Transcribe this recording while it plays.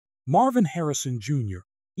Marvin Harrison Jr.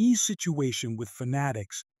 E's situation with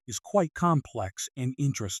Fanatics is quite complex and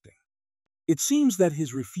interesting. It seems that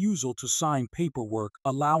his refusal to sign paperwork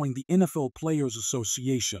allowing the NFL Players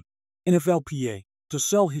Association, NFLPA, to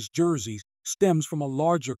sell his jerseys stems from a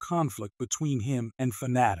larger conflict between him and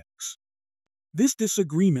Fanatics. This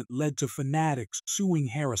disagreement led to Fanatics suing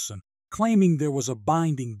Harrison, claiming there was a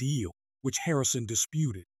binding deal, which Harrison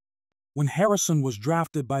disputed. When Harrison was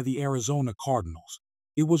drafted by the Arizona Cardinals,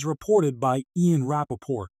 it was reported by Ian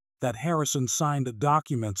Rappaport that Harrison signed the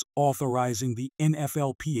documents authorizing the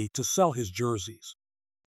NFLPA to sell his jerseys.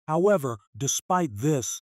 However, despite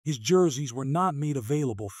this, his jerseys were not made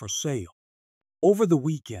available for sale. Over the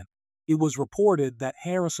weekend, it was reported that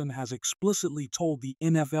Harrison has explicitly told the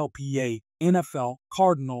NFLPA, NFL,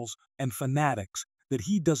 Cardinals, and Fanatics that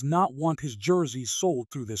he does not want his jerseys sold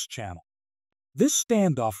through this channel. This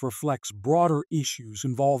standoff reflects broader issues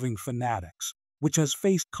involving Fanatics, which has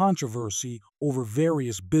faced controversy over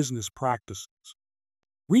various business practices.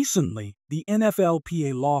 Recently, the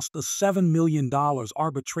NFLPA lost a $7 million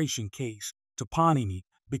arbitration case to Panini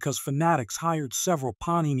because Fanatics hired several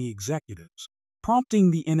Panini executives, prompting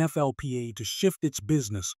the NFLPA to shift its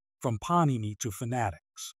business from Panini to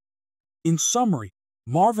Fanatics. In summary,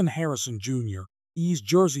 Marvin Harrison Jr. E's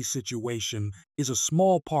jersey situation is a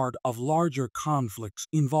small part of larger conflicts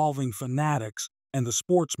involving Fanatics and the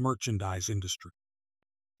sports merchandise industry.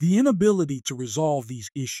 The inability to resolve these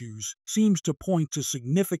issues seems to point to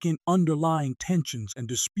significant underlying tensions and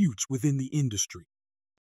disputes within the industry.